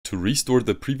To restore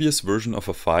the previous version of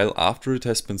a file after it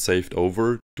has been saved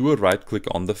over, do a right click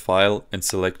on the file and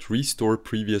select Restore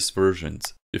Previous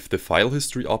Versions. If the file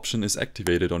history option is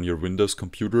activated on your Windows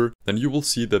computer, then you will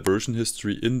see the version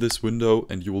history in this window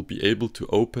and you will be able to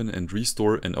open and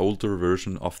restore an older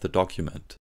version of the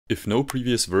document. If no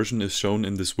previous version is shown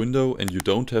in this window and you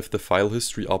don't have the file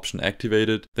history option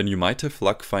activated, then you might have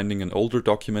luck finding an older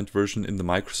document version in the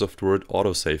Microsoft Word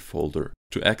autosave folder.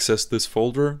 To access this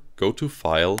folder, go to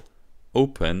File,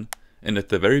 Open, and at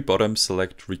the very bottom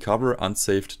select Recover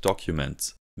Unsaved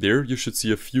Documents. There you should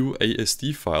see a few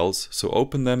ASD files, so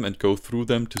open them and go through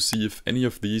them to see if any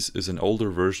of these is an older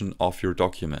version of your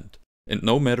document. And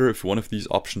no matter if one of these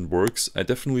options works, I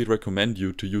definitely recommend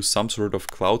you to use some sort of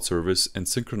cloud service and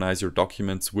synchronize your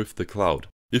documents with the cloud.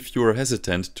 If you are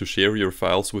hesitant to share your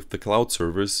files with the cloud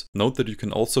service, note that you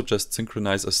can also just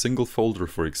synchronize a single folder,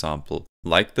 for example.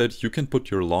 Like that, you can put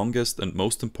your longest and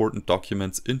most important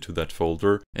documents into that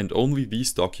folder, and only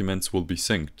these documents will be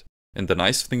synced. And the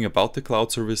nice thing about the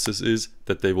cloud services is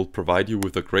that they will provide you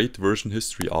with a great version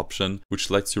history option, which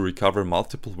lets you recover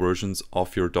multiple versions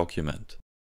of your document.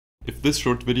 If this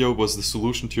short video was the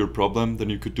solution to your problem, then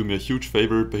you could do me a huge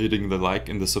favor by hitting the like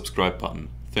and the subscribe button.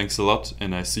 Thanks a lot,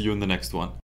 and I see you in the next one.